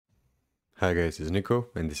Hi guys, it's Nico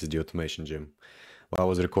and this is the Automation Gym. While I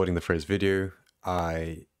was recording the first video,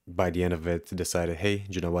 by the end of it, decided, hey,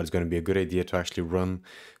 do you know what, it's going to be a good idea to actually run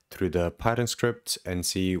through the Python script and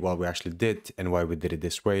see what we actually did and why we did it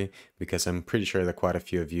this way, because I'm pretty sure that quite a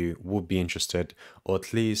few of you would be interested, or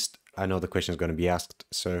at least I know the question is going to be asked,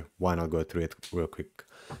 so why not go through it real quick.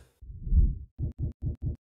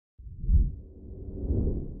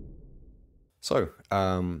 So,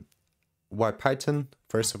 why Python?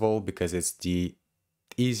 First of all, because it's the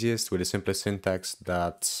easiest with the simplest syntax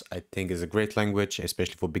that I think is a great language,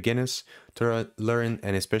 especially for beginners to learn,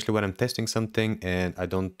 and especially when I'm testing something and I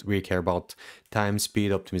don't really care about time,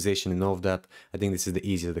 speed, optimization and all of that. I think this is the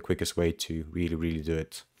easiest, the quickest way to really do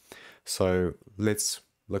it. So let's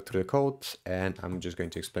look through the code and I'm just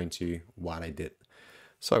going to explain to you what I did.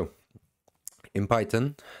 So in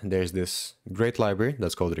Python, there's this great library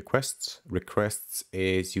that's called requests. Requests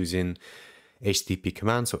is using HTTP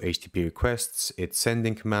commands or HTTP requests. It's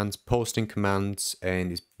sending commands, posting commands,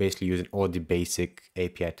 and it's basically using all the basic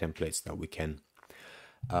API templates that we can.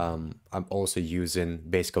 I'm also using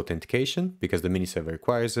basic authentication because the mini server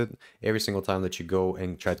requires it. Every single time that you go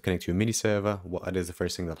and try to connect to a mini server, what is the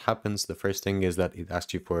first thing that happens? The first thing is that it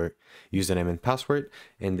asks you for username and password,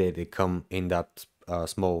 and they come in that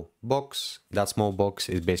small box. That small box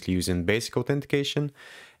is basically using basic authentication,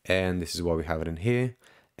 and this is what we have it in here.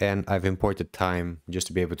 And I've imported time just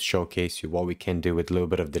to be able to showcase you what we can do with a little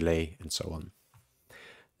bit of delay and so on.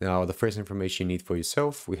 Now, the first information you need for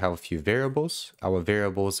yourself, we have a few variables. Our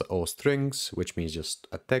variables are all strings, which means just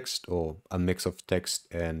a text or a mix of text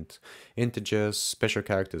and integers, special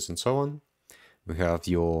characters, and so on. We have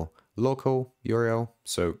your local URL.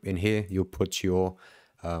 So in here, you'll put your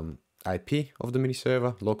IP of the mini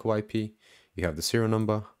server, local IP. You have the serial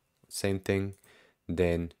number, same thing.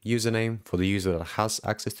 Then username for the user that has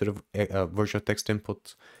access to the virtual text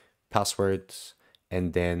input, passwords,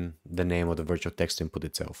 and then the name of the virtual text input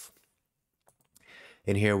itself.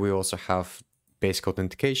 In here, we also have basic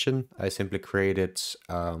authentication. I simply created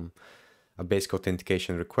a basic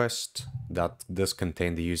authentication request that does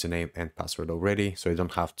contain the username and password already, so you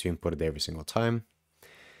don't have to input it every single time.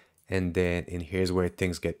 And then in here's where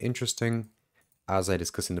things get interesting. As I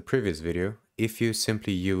discussed in the previous video, if you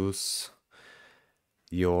simply use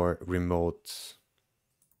your remote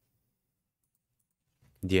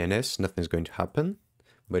DNS, nothing's going to happen.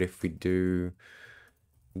 But if we do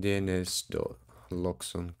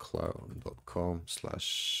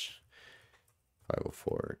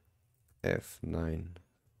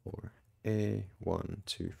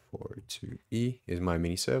is my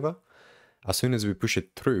mini server. As soon as we push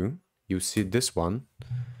it through, you see this one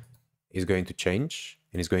is going to change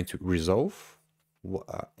and is going to resolve.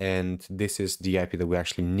 And this is the IP that we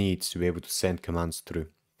actually need to be able to send commands through.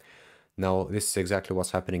 Now, this is exactly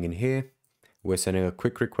what's happening in here. We're sending a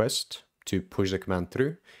quick request to push the command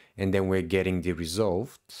through, and then we're getting the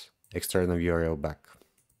resolved external URL back.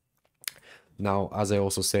 Now, as I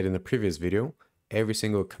also said in the previous video, every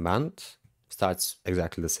single command starts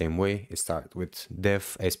exactly the same way. It starts with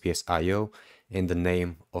def sps.io and the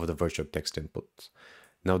name of the virtual text input.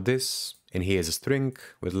 Now this in here is a string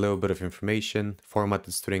with a little bit of information.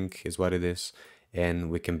 Formatted string is what it is,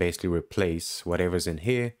 and we can basically replace whatever's in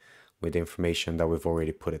here with the information that we've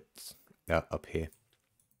already put it up here.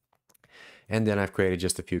 And then I've created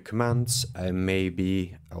just a few commands.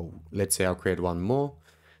 Let's say I'll create one more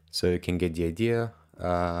so you can get the idea.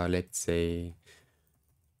 Let's say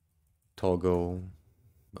toggle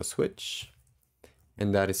a switch,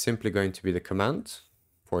 and that is simply going to be the command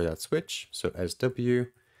for that switch. So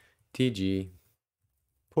sw tg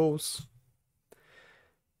pulse,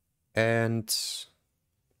 and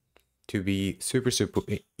to be super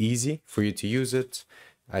easy for you to use it,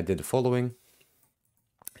 I did the following.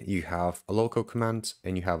 You have a local command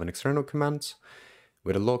and you have an external command.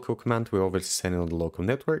 With a local command, we're obviously sending on the local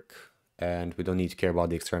network, and we don't need to care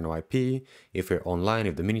about the external IP, if we're online,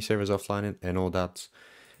 if the mini server is offline, and all that.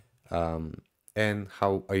 And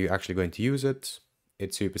how are you actually going to use it?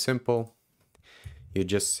 It's super simple. You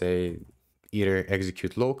just say either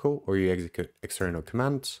execute local or you execute external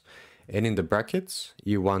commands. And in the brackets,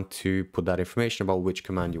 you want to put that information about which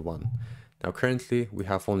command you want. Now, currently, we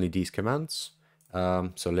have only these commands.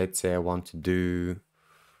 So let's say I want to do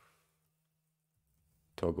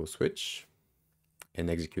toggle switch and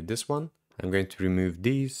execute this one. I'm going to remove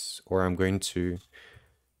these, or I'm going to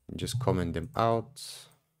just comment them out.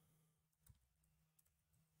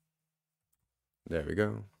 There we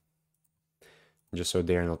go. Just so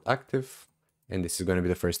they are not active. And this is going to be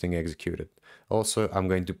the first thing executed. Also, I'm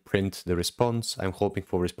going to print the response. I'm hoping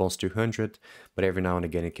for response 200, but every now and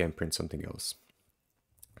again it can print something else.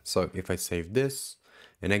 So if I save this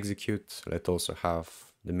and execute, let's also have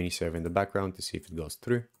the mini server in the background to see if it goes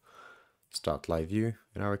through. Start live view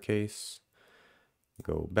in our case,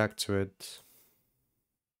 go back to it.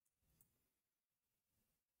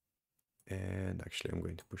 And actually I'm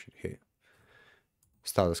going to push it here.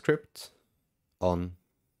 Start the script, on,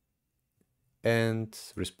 and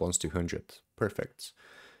response 200. Perfect.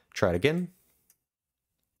 Try it again,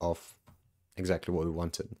 off, exactly what we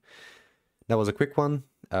wanted. That was a quick one.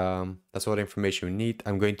 That's all the information we need.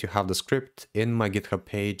 I'm going to have the script in my GitHub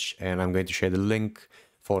page, and I'm going to share the link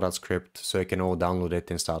for that script so you can all download it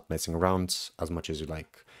and start messing around as much as you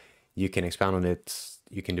like. You can expand on it.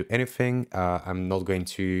 You can do anything. I'm not going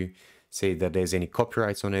to say that there's any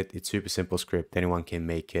copyrights on it. It's super simple script. Anyone can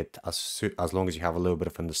make it as long as you have a little bit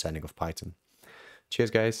of understanding of Python.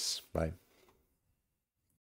 Cheers, guys. Bye.